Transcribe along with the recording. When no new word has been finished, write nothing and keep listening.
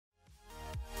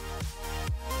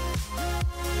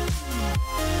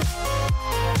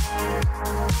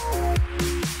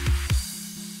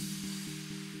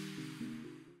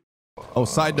Oh,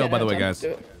 side note, by the way, guys.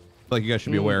 Like you guys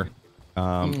should be aware.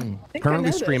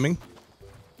 Currently streaming.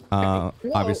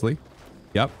 Obviously.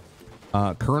 Yep.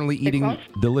 Currently eating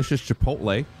delicious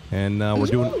Chipotle, and we're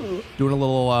doing a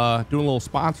little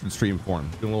sponsored stream for him.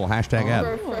 Doing a little hashtag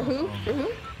ad. For who? For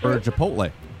who? For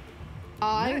Chipotle.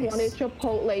 I wanted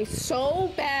Chipotle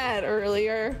so bad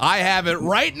earlier. I have it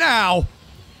right now.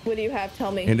 What do you have?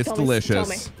 Tell me. And it's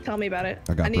delicious. Tell me about it.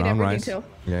 I got brown rice. Too.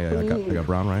 Yeah, I got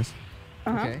brown rice.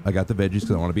 Okay. I got the veggies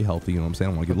because I want to be healthy. You know what I'm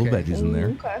saying? I want to get little veggies in there.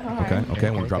 Okay. I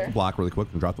want to drop the block really quick.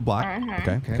 Drop the block.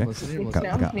 Okay.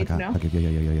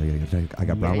 I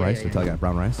got brown rice. I got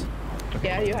brown rice.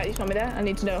 Yeah, you told me that. I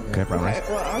need to know. Okay, brown rice.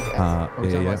 Are we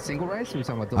talking about single rice or are we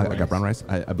talking about double rice? I got brown rice.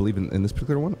 I believe in this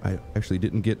particular one. I actually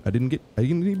didn't get any beans.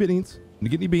 Didn't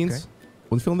get any beans.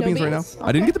 Wasn't feeling the beans right now.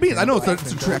 I didn't get the beans. I know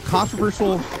it's a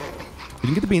controversial.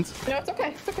 Didn't get the beans. No, it's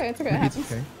okay. It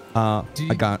happens.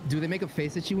 Okay. Do they make a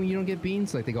face at you when you don't get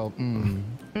beans? Like they go,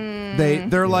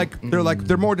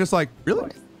 They're more just like, really?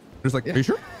 They're just like, are you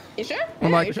sure? You sure?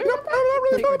 I'm like, sure? no, I'm not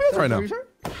really feeling beans right now.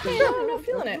 Yeah, I'm not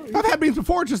feeling it. I've had beans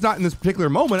before, just not in this particular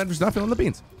moment. I'm just not feeling the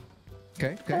beans.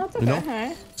 Okay. That's okay. You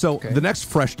know? So the next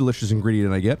fresh, delicious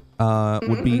ingredient I get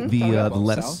would be the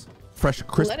lettuce, fresh,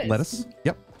 crisp lettuce.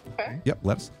 Yep. Okay. Yep,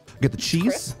 let's get the cheese.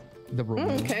 Crisp? The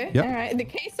okay. Yep. All right. The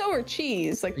queso or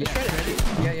cheese? Like the shredded cheese?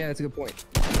 Yeah, that's a good point.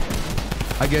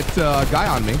 I get guy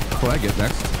on me. That's what I get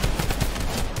next.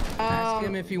 Ask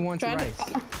him if he wants rice.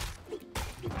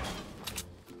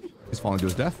 He's falling to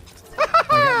his death.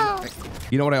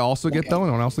 You know what I also get though?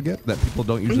 And what I also get that people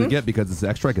don't usually get because it's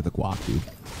extra? I get the guac, dude.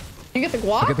 You get the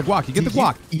guac? I get the guac. You get the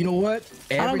guac. You know what?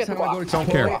 Every time I go to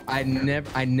Chipotle,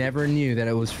 I never knew that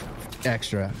it was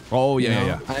extra. Oh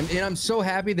yeah. I'm so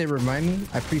happy they remind me.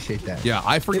 I appreciate that. Yeah,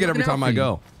 I forget every time I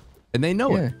go, and they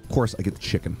know it. Of course, I get the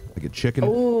chicken.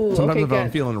 Ooh, sometimes if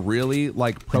I'm feeling really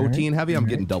like protein heavy, I'm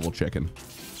getting double chicken.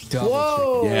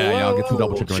 Double chicken. Yeah, I'll get some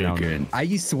double chicken right now. I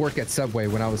used to work at Subway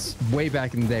when I was way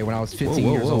back in the day when I was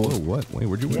 15 years old. What? Wait,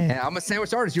 where'd you work? Yeah, I'm a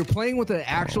sandwich artist. You're playing with an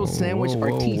actual sandwich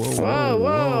artiste.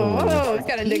 Whoa. It's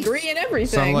got a degree in everything.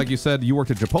 Sounded like you said you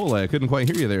worked at Chipotle. I couldn't quite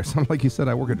hear you there. Sounded like you said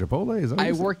I work at Chipotle. Is that what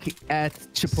I work at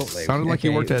Chipotle. Sounded like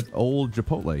you worked at old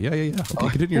Chipotle. Yeah. Okay,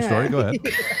 continue your story. Go ahead.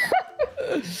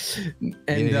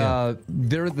 And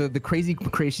they're the crazy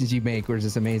creations you make, which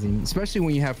is amazing, especially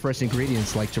when you have fresh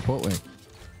ingredients like Chipotle.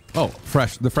 Oh,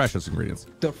 fresh, the freshest ingredients.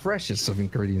 The freshest of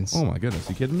ingredients. Oh my goodness,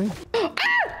 you kidding me? Is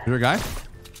there a guy?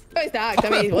 Oh, he's knocked. I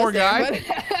mean, he poor was guy. there,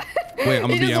 but Wait, I'm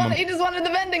gonna be. He just wanted the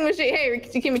vending machine. Hey,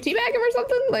 can we teabag him or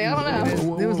something? Like, I don't know.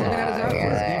 It was looking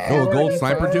at his Oh, a gold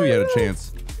sniper too. You had a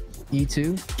chance.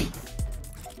 E2.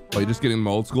 Oh, you just getting him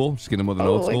old school? Just getting him with an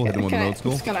old school? Hit him with an old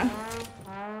school? Just gonna...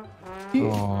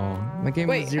 Oh, my game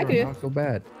was 0. I don't feel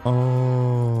bad.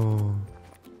 Oh,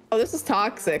 this is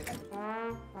toxic.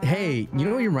 Hey, you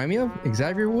know what you remind me of?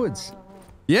 Xavier Woods.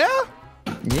 Yeah?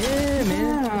 Yeah,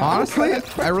 man. Honestly,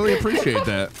 I really appreciate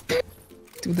that.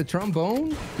 With the trombone?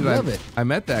 Dude, Love it. I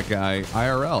met that guy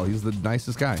IRL. He's the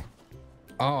nicest guy.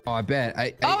 Oh, I bet.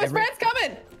 His friend's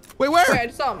coming. Wait, where? Wait, I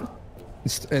just saw him.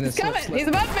 He's coming. He's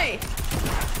above me.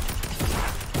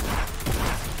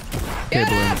 Okay,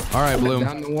 Bloom. All right, Bloom.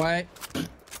 Down the way. You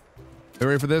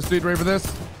ready for this, dude? Ready for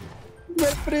this?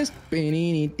 Ready for this? I'm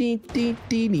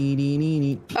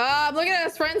looking at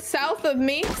his friends south of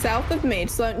me.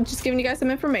 So I'm just giving you guys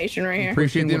some information right here.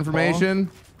 Appreciate the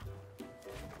information.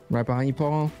 Right behind you,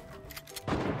 Paul.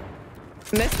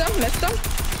 Missed him.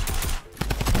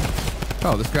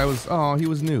 Oh, this guy was. Oh, he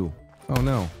was new. Oh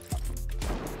no.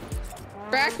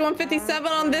 Cracked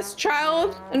 157 on this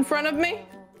child in front of me.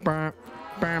 Should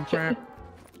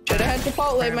have had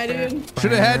Chipotle, my dude.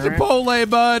 Should have had Chipotle,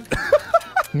 bud.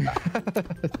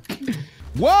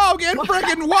 Whoa, get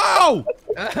freaking whoa!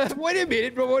 Wait a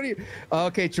minute, bro. What are you?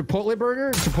 Okay, Chipotle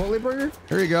burger.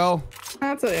 Here you go.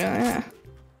 That's it. Yeah.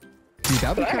 Dude,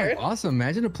 that'd be kind of awesome.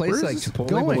 Imagine a place like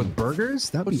Chipotle but with burgers.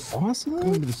 That'd be awesome.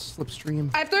 Going to the slipstream.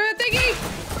 I threw a thingy.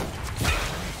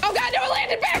 Oh God, no! It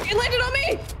landed back. It landed on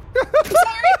me. I'm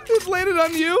sorry. It landed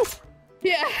on you.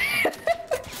 Yeah.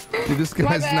 Dude, this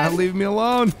guy's not leaving me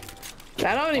alone.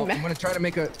 I don't even. I'm gonna try to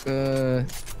make a.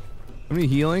 Any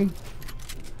healing?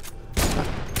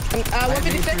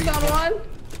 156 on one.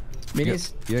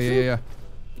 Minis. Yeah.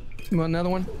 You want another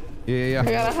one? Yeah. I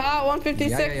got a hot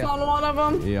 156 on one of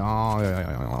them.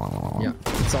 Yeah.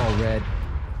 It's all red.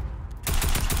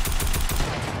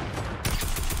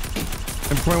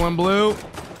 M21 blue.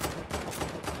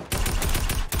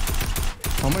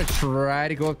 I'm gonna try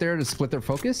to go up there to split their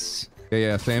focus.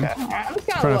 Yeah, same. I'm just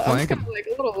Trying to flank him. Like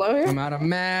a little low here. I'm out of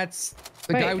mats.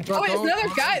 The guy who dropped there's another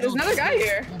guy. There's another guy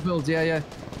here. Builds, yeah.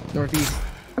 Northeast.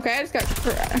 Okay, I just got.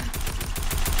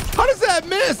 How does that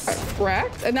miss?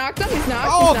 Cracked. I knocked him. He's knocked.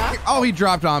 Oh, He's knocked. oh, he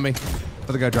dropped on me.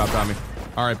 Other guy dropped on me.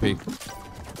 R.I.P.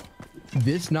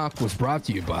 This knock was brought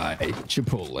to you by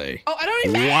Chipotle. Oh, I don't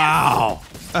even. Wow,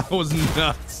 that was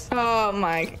nuts. Oh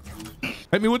my.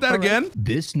 Hit me with that again.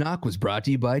 This knock was brought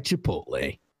to you by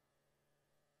Chipotle.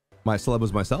 My celeb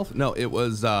was myself. No, it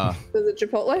was. Was it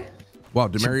Chipotle? Wow,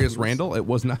 Demarius Randall. It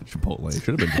was not Chipotle. It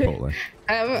should have been Chipotle.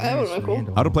 That would have been cool.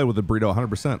 I would have played with the burrito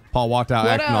 100%. Paul walked out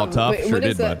acting all tough. Wait, Sure what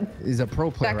is did, that? bud. He's a pro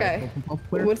player. That Right? guy.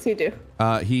 What does he do?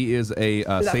 He is a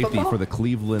safety football? for the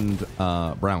Cleveland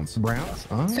Browns. Browns?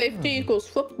 Oh. Safety equals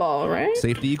football, right?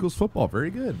 Safety equals football. Very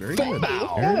good. Very good.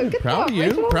 Wow. Very good. Good Proud of job, you.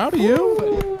 Rachel. Proud of you.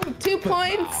 Ooh, 2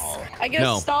 points. I get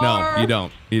a star. No, you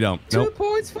don't. You don't. 2 Nope.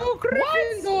 points for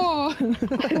Gryffindor.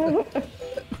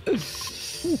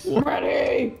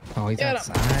 Ready. Oh, he's Get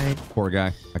outside. Poor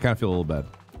guy. I kind of feel a little bad.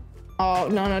 Oh,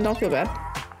 no, don't feel bad.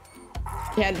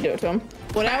 You had to do it to him.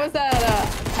 When I was at,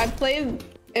 I played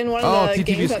in one of the TTV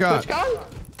games Scott. at TwitchCon,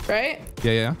 right?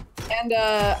 Yeah. And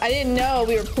I didn't know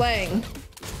we were playing.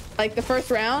 Like the first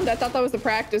round, I thought that was the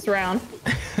practice round.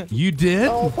 You did?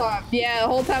 The whole time. Yeah, the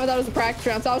whole time I thought it was a practice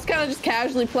round. So I was kind of just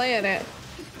casually playing it.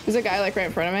 There's a guy like right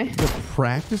in front of me. The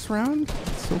practice round?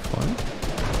 That's so fun.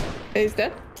 He's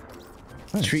dead.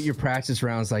 Nice. Treat your practice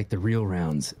rounds like the real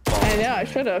rounds. I know, I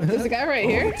should have. There's a guy right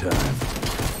here.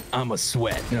 I'm a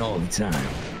sweat all the time.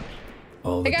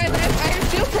 All Hey guys, I have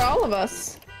shield for all of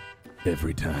us.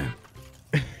 Every time.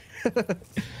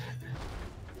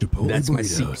 Chipotle That's my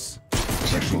burritos.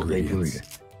 Chipotle burrito.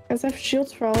 Guys, I have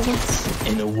shields for all of us.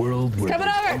 In a world where Coming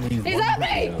over! He's on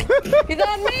me! He's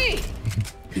on me!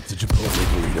 It's a Chipotle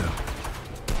burrito.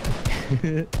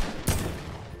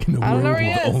 In a I don't know world where he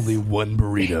with is. only one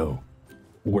burrito.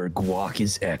 where guac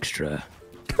is extra.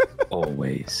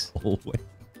 Always. Always.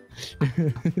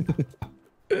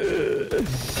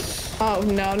 Oh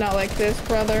no, not like this,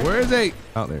 brother. Where is he?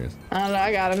 Oh, there he is. I don't know,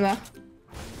 I got him though.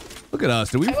 Look at us.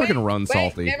 Did we Hey, freaking run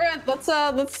salty? Everyone,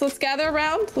 let's gather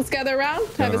around. Let's gather around.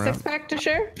 Have Gather a around. 6-pack to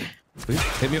share. Please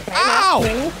hit me.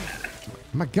 Ow!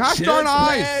 My gosh darn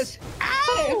eyes!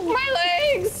 Ow! My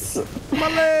legs! My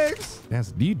legs!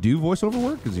 Yes, do you do voiceover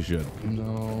work? Because you should.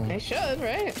 No. I should,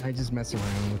 right? I just mess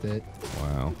around with it.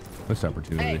 Wow. Missed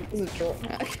opportunity. Hey, this is a troll.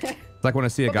 It's like when I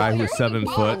see a guy who's 7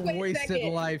 foot. Wait a Wasted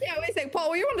second. life. Yeah, wait a second.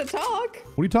 Paul, you want to talk?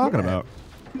 What are you talking about?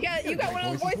 You got one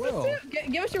of those voice as voices well. too?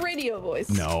 Give us your radio voice.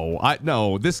 No, I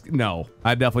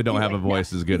definitely don't have a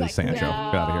voice as good as Sancho. Get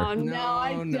out of here. No,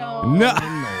 I don't. No.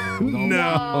 No.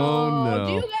 No.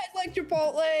 Do you guys like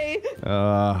Chipotle?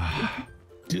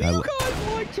 Do you I guys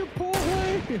like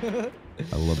Chipotle?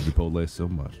 I love Chipotle so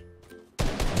much. I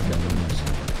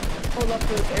would love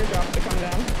for this airdrop to come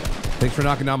down. Thanks for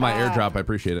knocking down my airdrop. I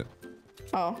appreciate it.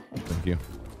 Oh, Thank you.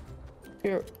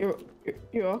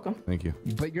 you're welcome. Thank you.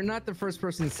 But you're not the first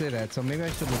person to say that, so maybe I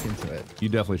should look into it. You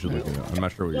definitely should look into it. I'm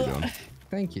not sure what you're doing.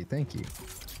 Thank you, thank you.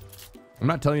 I'm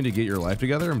not telling you to get your life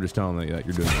together. I'm just telling you that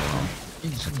you're doing it wrong.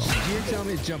 You're telling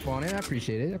me to jump on it. I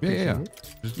appreciate it. I Yeah, appreciate yeah.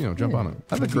 it. Just, jump on it.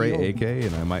 I have a gray AK,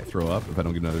 and I might throw up if I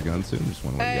don't get another gun soon. Just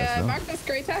want to let you guys know. Mark this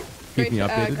gray tack. Keep me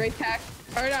updated. Gray tack.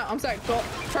 Or no, I'm sorry.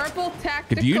 Purple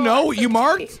tactical. Do you know what you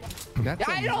marked? That's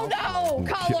I don't know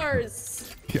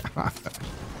colors. Yeah.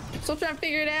 Still trying to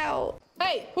figure it out.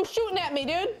 Hey, who's shooting at me,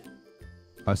 dude?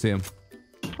 I see him.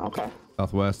 Okay.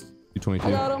 Southwest, I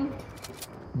U22. got him.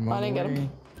 I'm I didn't get him.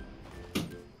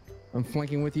 I'm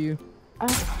flanking with you.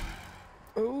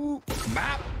 Ooh,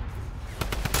 map.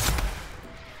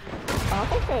 I don't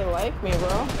think they like me,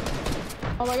 bro.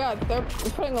 Oh my god, they're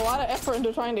putting a lot of effort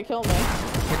into trying to kill me.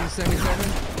 Hit you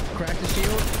 77. Crack the shield.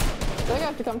 I think I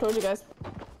have to come towards you guys.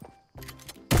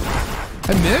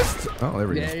 I missed? Oh, there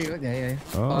we go. Yeah, you go. Yeah.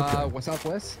 Oh, okay.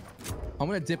 Southwest. I'm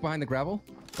gonna dip behind the gravel.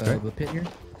 Okay. The pit here.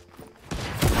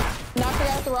 Knock the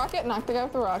guy with the rocket. Knock the guy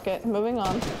with the rocket. Moving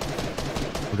on.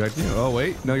 Protect you. Oh,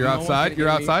 wait. No, you're No one's outside. gonna You're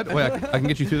get me. outside. Wait, I can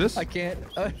get you through this? I can't.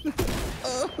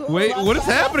 Wait, what is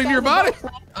happening to your body?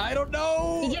 I don't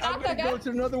know. Did you knock I'm that gonna guy? go to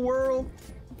another world.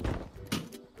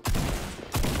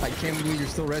 I can't believe you're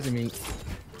still resing me.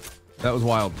 That was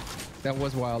wild. That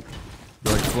was wild.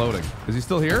 You're like floating. Is he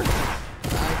still here?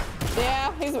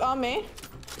 Yeah, he's on me.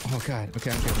 Oh god.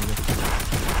 Okay, I'm good.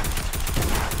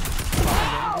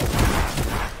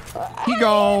 He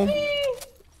gone.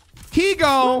 He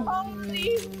gone.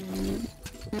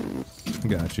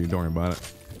 Got you. Don't worry about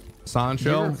it.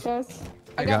 Sancho. Yes.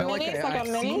 I I got felt minis. I got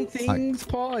I've seen minis. things,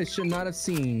 Paul, I should not have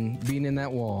seen being in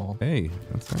that wall. Hey,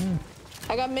 that's all right.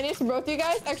 I got minis for both of you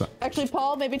guys. Actually,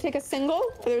 Paul, maybe take a single.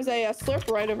 There's a slurp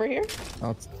right over here.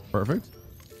 Oh, Perfect.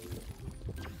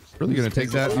 Really, you're gonna take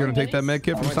that? You're gonna take that med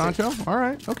kit from Sancho? All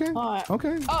right. Okay.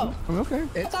 Okay. Oh. Okay.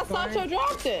 I thought Sancho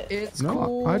dropped it. It's no,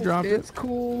 cool. I dropped it. It's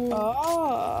cool.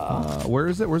 Oh. Where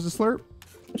is it? Where's the slurp?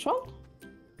 Which one?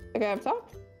 The guy up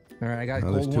top. All right, I got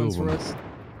there's gold two ones of for them. us.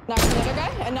 Knocked another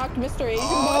guy. I knocked Mr. Asian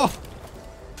boy.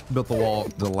 Built the wall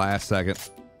the last second.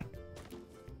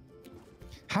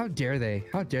 How dare they?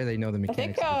 How dare they know the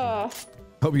mechanics?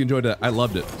 Hope you enjoyed that. I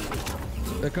loved it.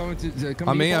 They're coming to.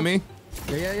 On me. Yeah. I'm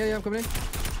coming in.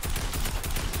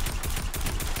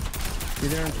 Be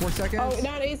there in 4 seconds. Oh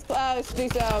no, he's crack.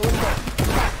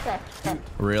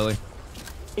 Really?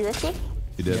 You risked it?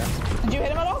 You did. Yeah. Did you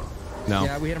hit him at all? No.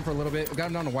 Yeah, we hit him for a little bit. We got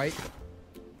him down to white.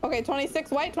 Okay,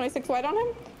 26 white on him.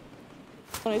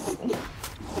 20...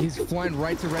 He's flying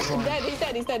right to red one. He's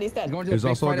dead. There's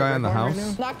also a guy in the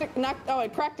house. Oh, I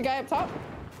cracked the guy up top.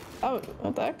 Oh,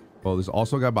 what the heck? Oh, there's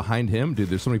also a guy behind him. Dude,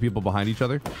 there's so many people behind each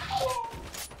other.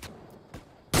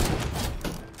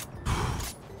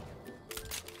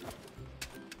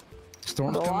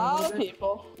 Storm's a coming lot over of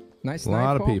people. Nice. A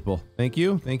lot of people. Thank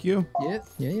you.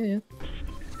 Yeah.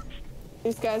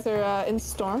 These guys are in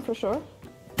storm for sure.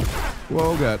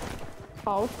 Whoa, God.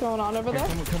 Oh, what's going on over there?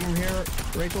 Come over here,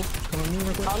 Rachel. Come on,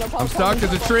 real quick. Oh, no, I'm stuck.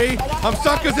 There's a tree. I'm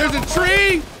stuck because there's a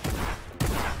tree.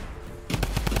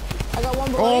 I got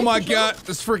one. Oh my God,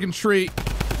 this freaking tree.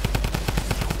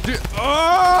 Dude,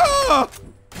 oh!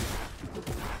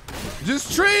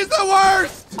 This tree's the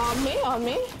worst. On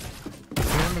me.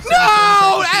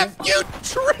 No, F you,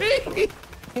 tree.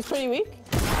 He's pretty weak.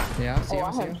 Yeah, I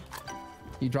see him.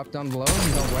 He dropped down below.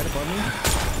 He's all right above me.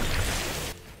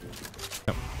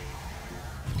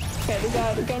 Okay,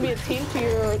 there's gonna be a team to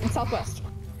your southwest.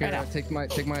 Right now. Take my.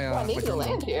 I need to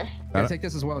land here. Yeah, take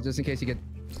this as well, just in case you get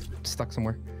stuck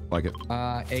somewhere. Like it.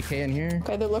 AK in here.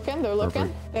 Okay, they're looking.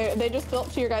 They just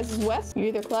built to your guys' west. You're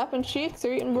either clapping cheeks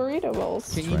or eating burrito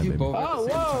bowls. Can you do both? Oh,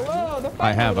 whoa.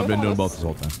 I have. I've been doing both this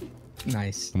whole time.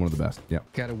 Nice. I'm one of the best. Yeah.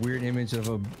 Got a weird image of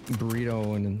a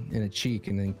burrito in a cheek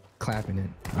and then clapping it.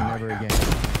 Never again.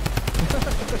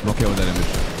 I'm okay with that image.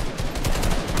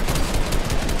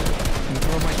 Can you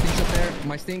throw my stinks up there?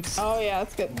 My stinks. Oh yeah,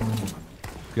 that's good.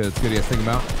 Good. It's good. You guys think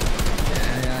about.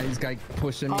 Yeah. This guy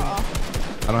pushing me. I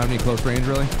don't have any close range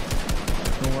really.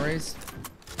 No worries.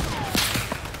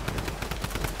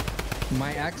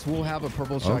 My axe will have a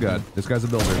purple shotgun. Oh God, this guy's a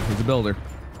builder. He's a builder.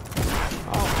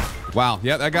 Wow.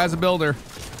 Yeah, that guy's a builder.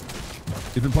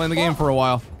 He's been playing the game for a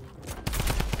while.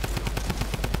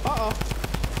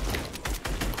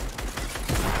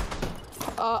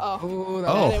 Oh,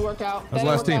 that didn't work out. That was the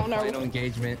last team. Final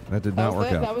engagement. That did not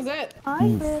work out. That was it.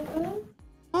 Hi.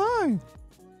 Oh,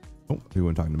 he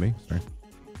wasn't talking to me. Sorry.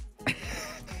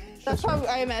 That's how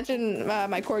I imagine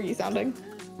my corgi sounding.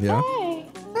 Yeah. Hi.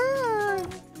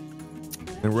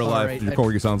 In real life, your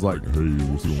corgi sounds like, "Hey,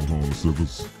 what's going on,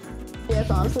 Asivrs?" Yeah,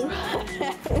 it's honestly. Like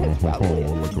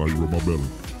how you rub my belly.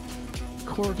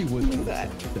 Corgi would do that.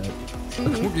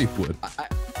 Corgi would.